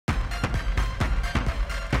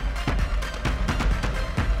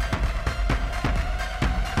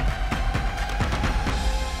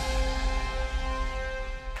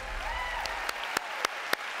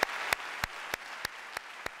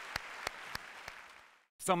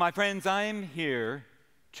So, my friends, I am here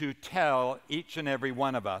to tell each and every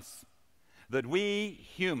one of us that we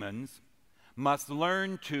humans must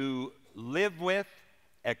learn to live with,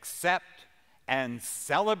 accept, and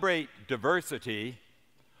celebrate diversity,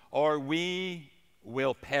 or we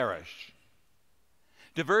will perish.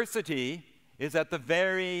 Diversity is at the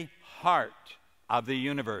very heart of the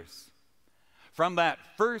universe. From that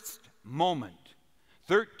first moment,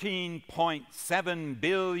 13.7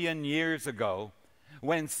 billion years ago,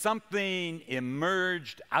 when something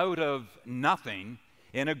emerged out of nothing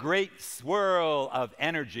in a great swirl of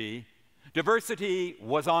energy, diversity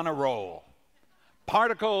was on a roll.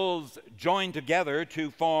 Particles joined together to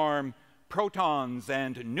form protons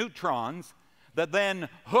and neutrons that then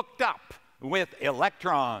hooked up with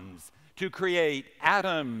electrons to create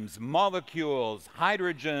atoms, molecules,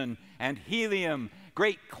 hydrogen, and helium,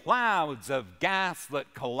 great clouds of gas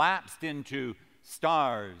that collapsed into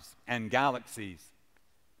stars and galaxies.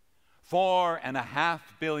 4.5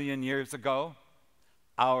 billion years ago,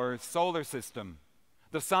 our solar system,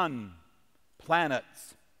 the sun,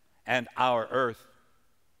 planets, and our Earth.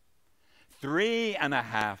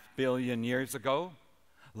 3.5 billion years ago,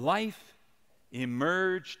 life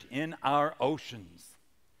emerged in our oceans.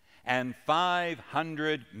 And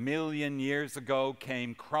 500 million years ago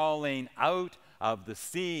came crawling out of the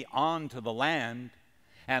sea onto the land,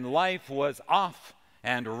 and life was off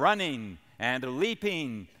and running and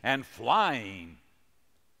leaping and flying.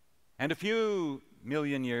 And a few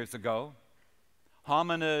million years ago,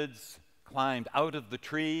 hominids climbed out of the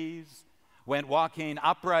trees, went walking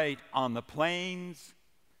upright on the plains,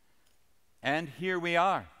 and here we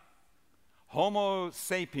are, Homo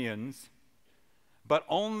sapiens, but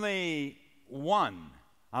only one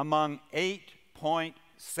among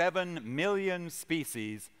 8.7 million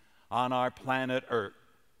species on our planet Earth.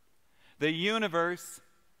 The universe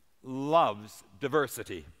loves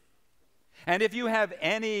diversity. And if you have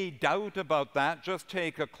any doubt about that, just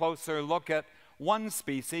take a closer look at one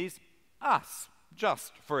species, us,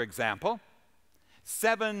 just for example.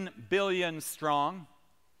 7 billion strong,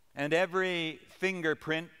 and every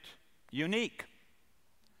fingerprint unique.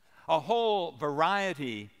 A whole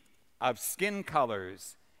variety of skin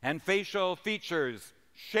colors and facial features,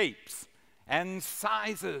 shapes and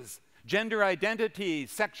sizes, gender identities,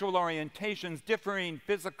 sexual orientations, differing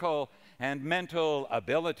physical and mental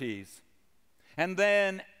abilities. And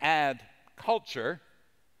then add culture,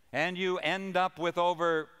 and you end up with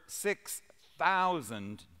over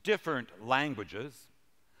 6,000 different languages,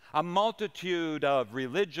 a multitude of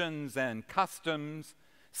religions and customs,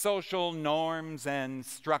 social norms and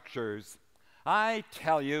structures. I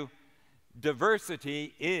tell you,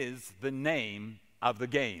 diversity is the name of the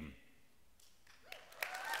game.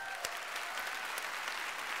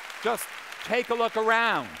 Just take a look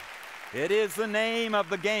around. It is the name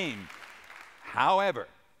of the game. However,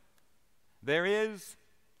 there is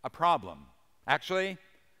a problem. Actually,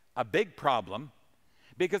 a big problem,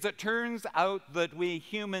 because it turns out that we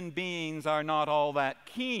human beings are not all that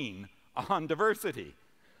keen on diversity.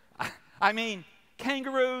 I mean,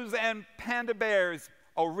 kangaroos and panda bears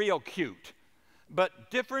are real cute,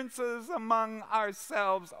 but differences among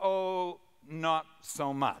ourselves, oh, not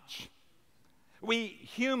so much. We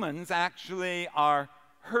humans actually are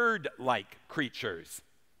herd-like creatures.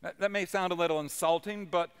 That may sound a little insulting,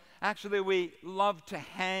 but actually we love to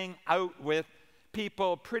hang out with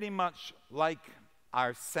people pretty much like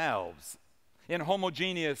ourselves in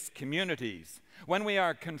homogeneous communities. When we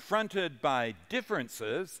are confronted by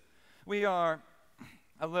differences, we are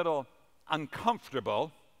a little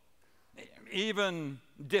uncomfortable, even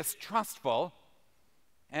distrustful,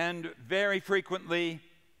 and very frequently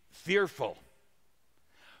fearful.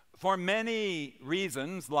 For many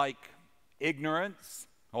reasons, like ignorance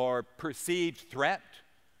or perceived threat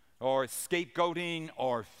or scapegoating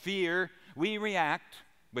or fear, we react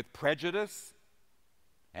with prejudice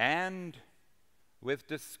and with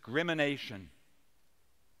discrimination.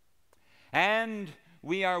 And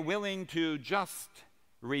we are willing to just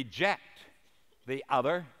reject the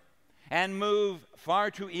other and move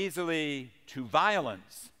far too easily to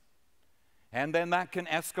violence. And then that can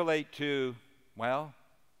escalate to, well,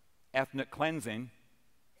 ethnic cleansing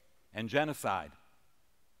and genocide.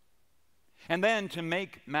 And then, to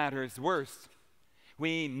make matters worse,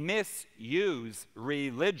 we misuse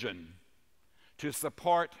religion to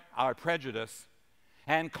support our prejudice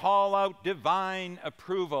and call out divine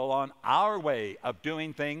approval on our way of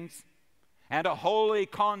doing things and a holy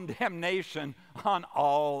condemnation on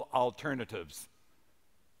all alternatives.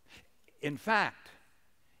 In fact,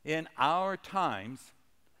 in our times,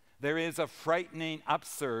 there is a frightening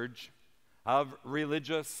upsurge of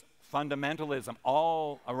religious fundamentalism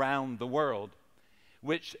all around the world,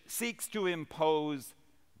 which seeks to impose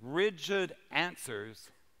rigid answers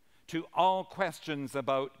to all questions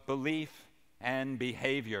about belief and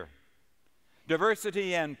behavior.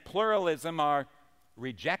 Diversity and pluralism are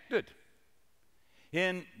rejected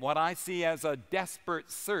in what I see as a desperate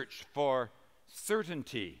search for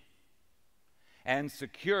certainty and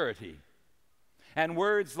security. And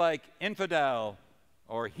words like infidel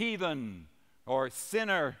or heathen or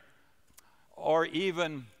sinner or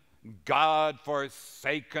even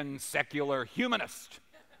God-forsaken secular humanist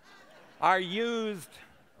are used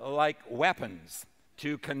like weapons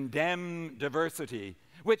to condemn diversity,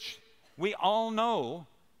 which we all know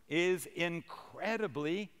is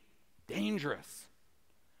incredibly dangerous.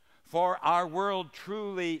 For our world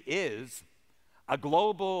truly is a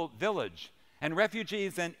global village, and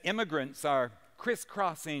refugees and immigrants are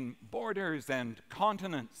crisscrossing borders and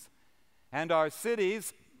continents, and our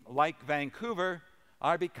cities, like Vancouver,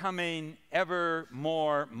 are becoming ever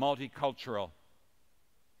more multicultural.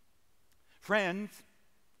 Friends,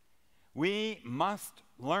 we must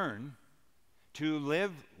learn to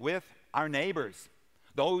live with our neighbors,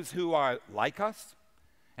 those who are like us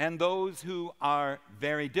and those who are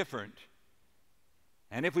very different.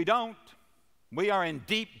 And if we don't, we are in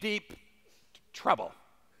deep, deep trouble.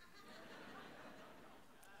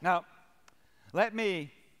 Now, let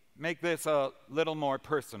me make this a little more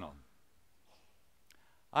personal.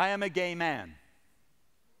 I am a gay man,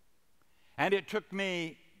 and it took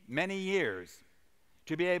me many years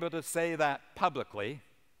to be able to say that publicly,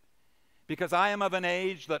 because I am of an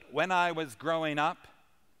age that when I was growing up,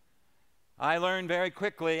 I learned very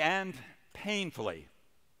quickly and painfully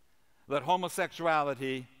that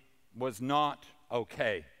homosexuality was not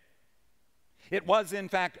okay. It was, in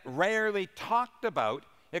fact, rarely talked about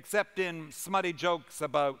except in smutty jokes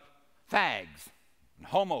about fags, and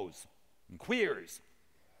homos, and queers.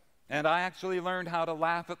 And I actually learned how to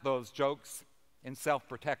laugh at those jokes in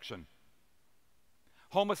self-protection.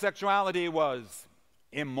 Homosexuality was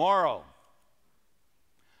immoral,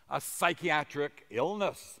 a psychiatric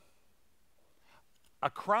illness, a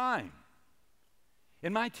crime.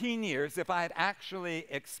 In my teen years, if I had actually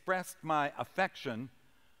expressed my affection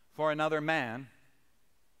for another man,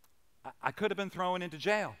 I could have been thrown into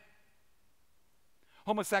jail.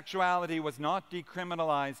 Homosexuality was not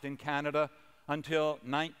decriminalized in Canada until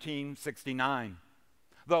 1969.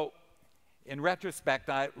 Though, in retrospect,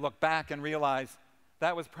 I look back and realize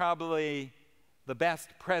that was probably the best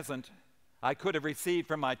present I could have received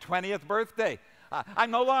for my 20th birthday. I'm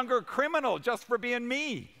no longer a criminal just for being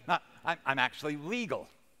me. I'm actually legal.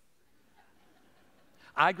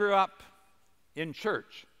 I grew up in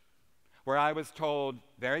church where I was told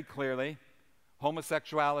very clearly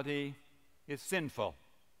homosexuality is sinful.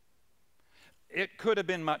 It could have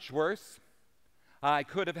been much worse. I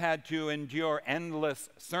could have had to endure endless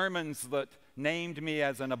sermons that named me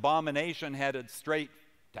as an abomination headed straight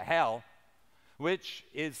to hell, which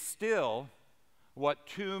is still what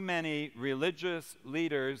too many religious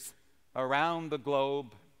leaders around the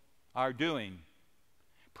globe are doing,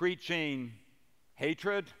 preaching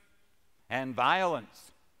hatred and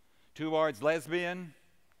violence towards lesbian,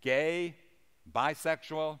 gay,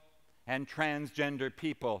 bisexual, and transgender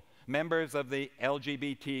people, members of the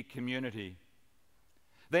LGBT community.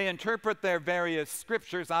 They interpret their various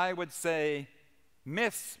scriptures, I would say,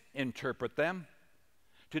 misinterpret them,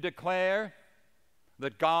 to declare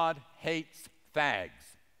that God hates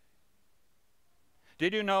fags.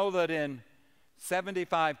 Did you know that in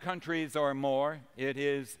 75 countries or more, it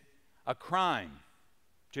is a crime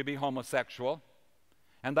to be homosexual,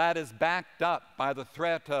 and that is backed up by the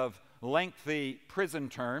threat of lengthy prison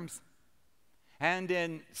terms? And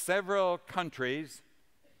in several countries,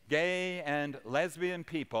 gay and lesbian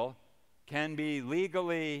people can be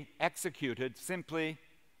legally executed simply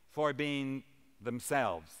for being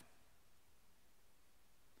themselves.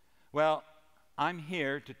 Well, I'm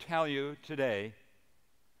here to tell you today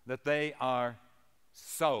that they are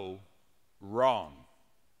so wrong.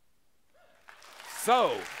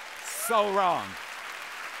 So wrong.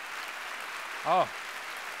 Oh.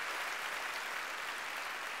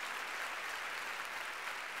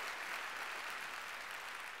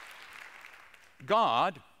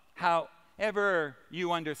 God, however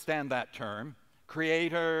you understand that term,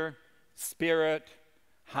 creator, spirit,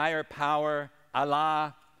 higher power,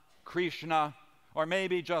 Allah, Krishna, or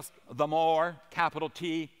maybe just the more, capital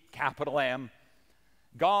T, capital M,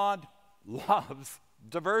 God loves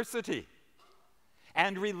diversity.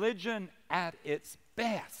 And religion at its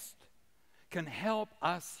best can help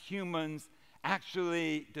us humans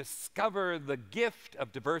actually discover the gift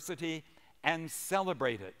of diversity and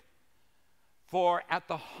celebrate it For at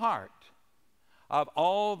the heart of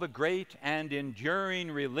all the great and enduring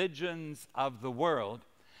religions of the world,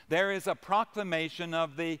 there is a proclamation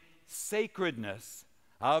of the sacredness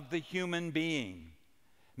of the human being,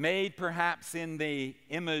 made perhaps in the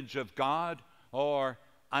image of God or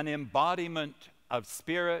an embodiment of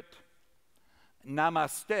spirit.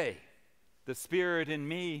 Namaste, the spirit in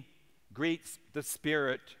me greets the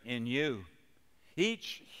spirit in you.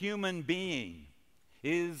 Each human being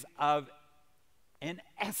is of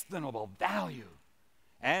inestimable value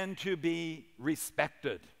and to be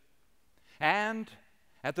respected. And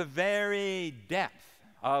at the very depth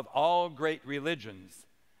of all great religions,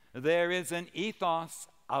 there is an ethos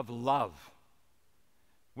of love.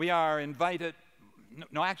 We are invited,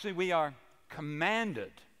 we are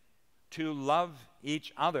commanded to love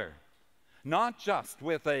each other, not just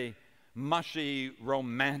with a mushy,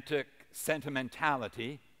 romantic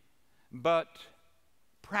sentimentality, but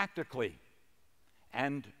practically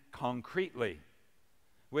and concretely,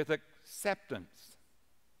 with acceptance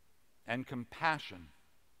and compassion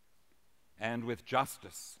and with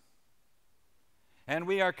justice. And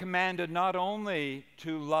we are commanded not only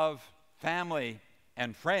to love family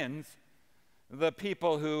and friends, the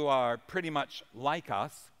people who are pretty much like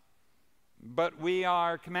us, but we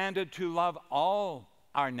are commanded to love all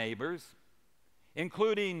our neighbors,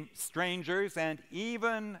 including strangers and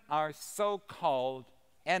even our so-called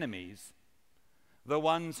enemies, the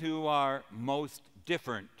ones who are most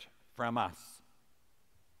different from us.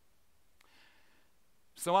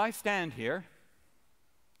 So I stand here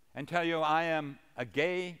and tell you I am a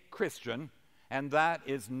gay Christian, and that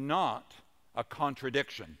is not a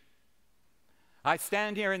contradiction. I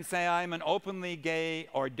stand here and say I'm an openly gay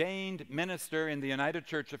ordained minister in the United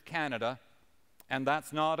Church of Canada, and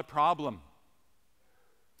that's not a problem.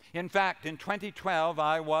 In fact, in 2012,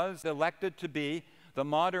 I was elected to be the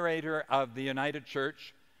moderator of the United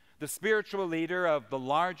Church, the spiritual leader of the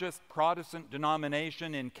largest Protestant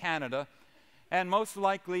denomination in Canada, and most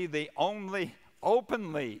likely the only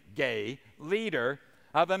openly gay leader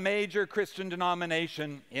of a major Christian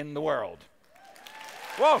denomination in the world.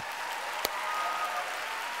 Whoa!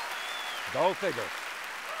 Go figure.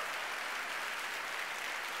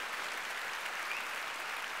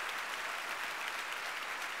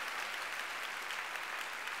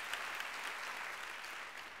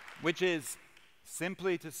 Which is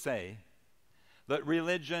simply to say that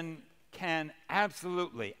religion can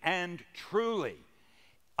absolutely and truly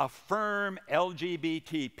affirm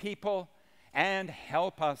LGBT people and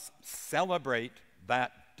help us celebrate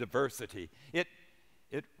that diversity. It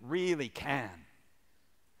really can.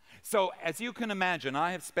 So, as you can imagine,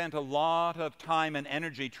 I have spent a lot of time and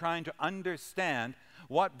energy trying to understand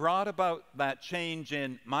what brought about that change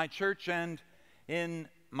in my church and in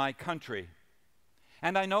my country.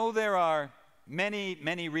 And I know there are many,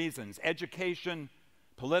 many reasons: education,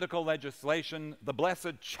 political legislation, the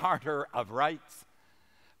blessed Charter of Rights.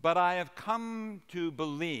 But I have come to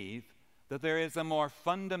believe that there is a more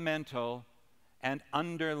fundamental and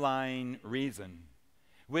underlying reason,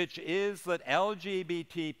 which is that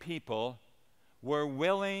LGBT people were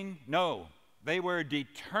willing, no, they were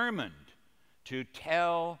determined to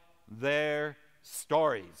tell their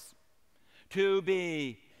stories, to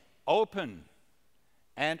be open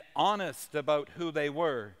and honest about who they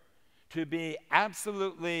were, to be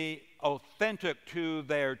absolutely authentic to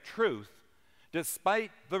their truth,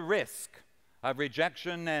 despite the risk of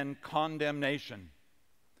rejection and condemnation.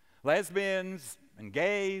 Lesbians and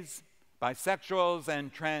gays, bisexuals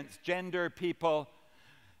and transgender people,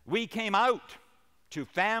 we came out to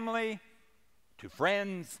family, to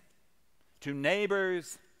friends, to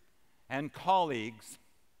neighbors and colleagues,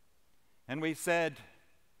 and we said,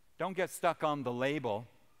 don't get stuck on the label.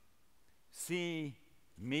 See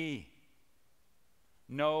me.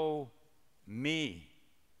 Know me.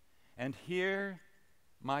 And hear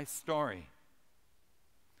my story.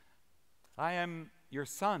 I am your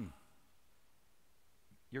son,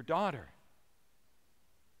 your daughter.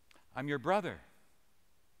 I'm your brother,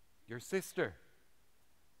 your sister.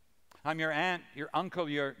 I'm your aunt, your uncle,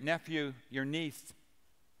 your nephew, your niece.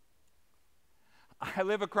 I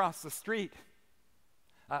live across the street.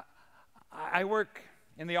 I work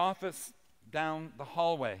in the office down the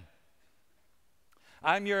hallway.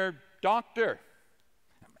 I'm your doctor,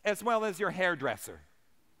 as well as your hairdresser.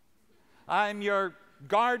 I'm your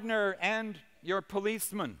gardener and your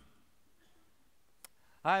policeman.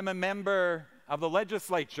 I'm a member of the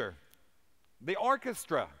legislature, the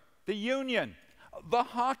orchestra, the union, the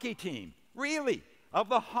hockey team, really, of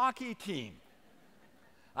the hockey team.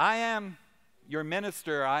 I am your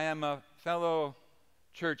minister. I am a fellow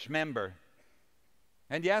church member.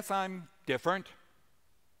 And yes, I'm different.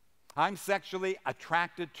 I'm sexually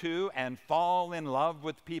attracted to and fall in love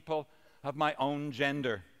with people of my own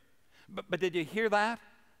gender. But did you hear that?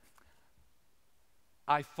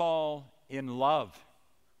 I fall in love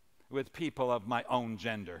with people of my own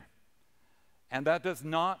gender. And that does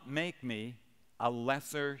not make me a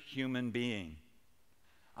lesser human being.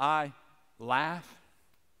 I laugh,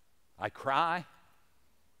 I cry,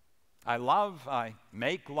 I love, I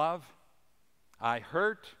make love, I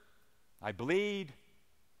hurt, I bleed.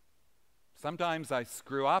 Sometimes I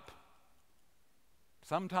screw up.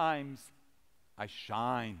 Sometimes I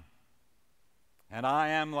shine. And I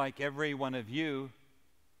am, like every one of you,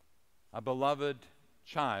 a beloved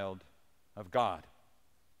child of God.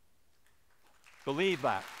 Believe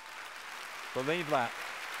that. Believe that.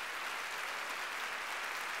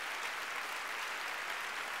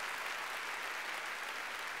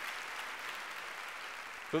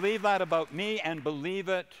 Believe that about me, and believe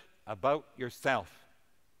it about yourself.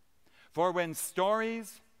 For when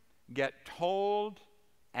stories get told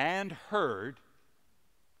and heard,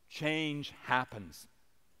 change happens.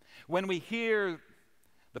 When we hear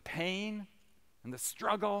the pain and the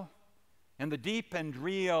struggle and the deep and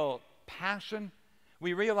real passion,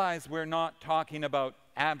 we realize we're not talking about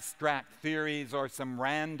abstract theories or some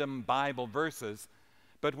random Bible verses,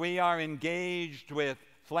 but we are engaged with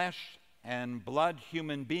flesh and blood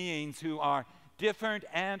human beings who are different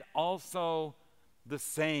and also the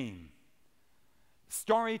same.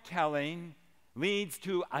 Storytelling leads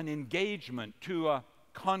to an engagement, to a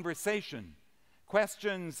conversation.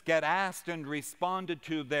 Questions get asked and responded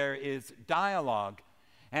to. There is dialogue.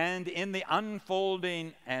 And in the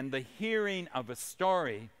unfolding and the hearing of a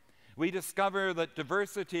story, we discover that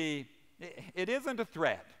diversity, it isn't a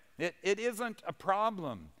threat. It isn't a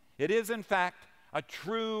problem. It is, in fact, a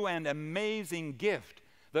true and amazing gift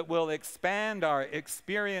that will expand our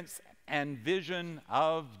experience and vision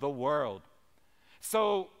of the world.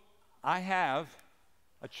 So I have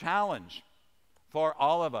a challenge for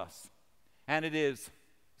all of us, and it is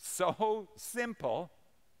so simple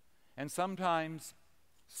and sometimes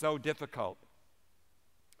so difficult.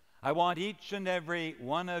 I want each and every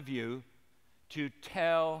one of you to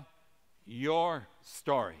tell your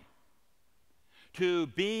story, to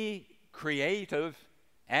be creative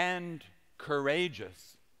and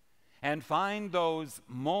courageous, and find those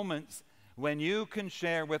moments when you can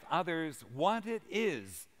share with others what it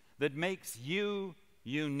is that makes you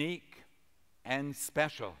unique and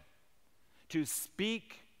special. To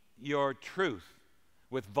speak your truth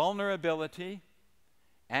with vulnerability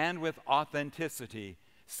and with authenticity,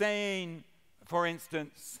 saying, for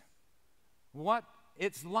instance, what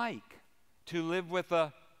it's like to live with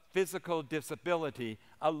a physical disability,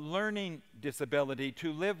 a learning disability,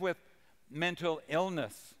 to live with mental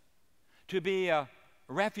illness, to be a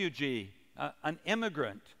refugee, an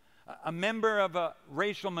immigrant, a member of a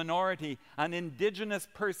racial minority, an indigenous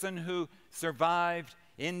person who survived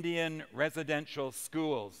Indian residential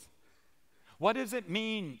schools. What does it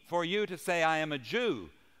mean for you to say, I am a Jew,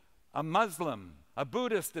 a Muslim, a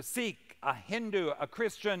Buddhist, a Sikh, a Hindu, a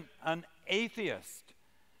Christian, an atheist?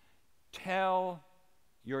 Tell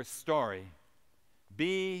your story.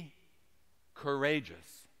 Be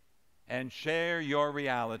courageous and share your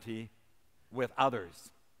reality with others.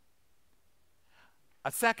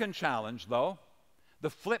 A second challenge, though, the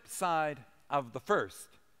flip side of the first.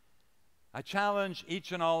 I challenge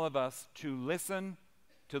each and all of us to listen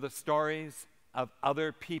to the stories of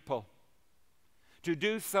other people, to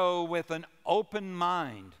do so with an open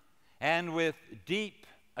mind and with deep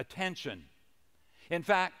attention. In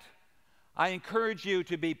fact, I encourage you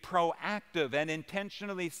to be proactive and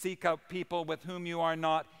intentionally seek out people with whom you are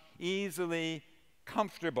not easily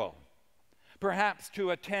comfortable. Perhaps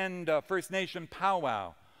to attend a First Nation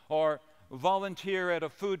powwow, or volunteer at a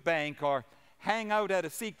food bank, or hang out at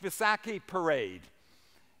a Sikh Vaisakhi parade.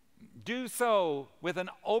 Do so with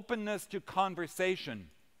an openness to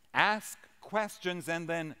conversation. Ask questions and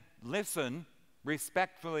then listen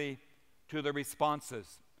respectfully to the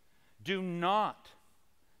responses. Do not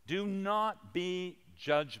be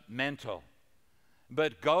judgmental,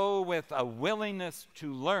 but go with a willingness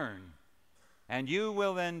to learn, and you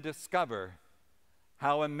will then discover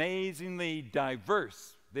how amazingly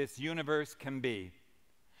diverse this universe can be.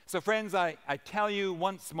 So friends, I tell you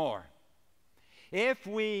once more, if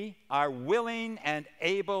we are willing and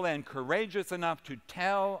able and courageous enough to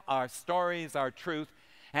tell our stories, our truth,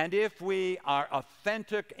 and if we are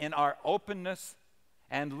authentic in our openness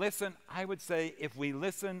and listen, I would say if we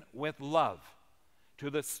listen with love to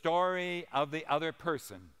the story of the other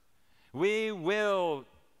person, we will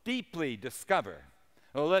deeply discover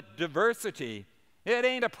that diversity, it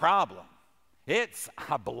ain't a problem. It's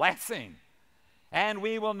a blessing. And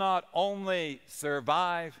we will not only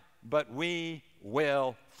survive, but we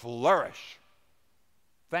will flourish.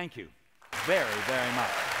 Thank you very, very much.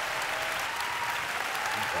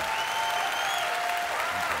 Okay.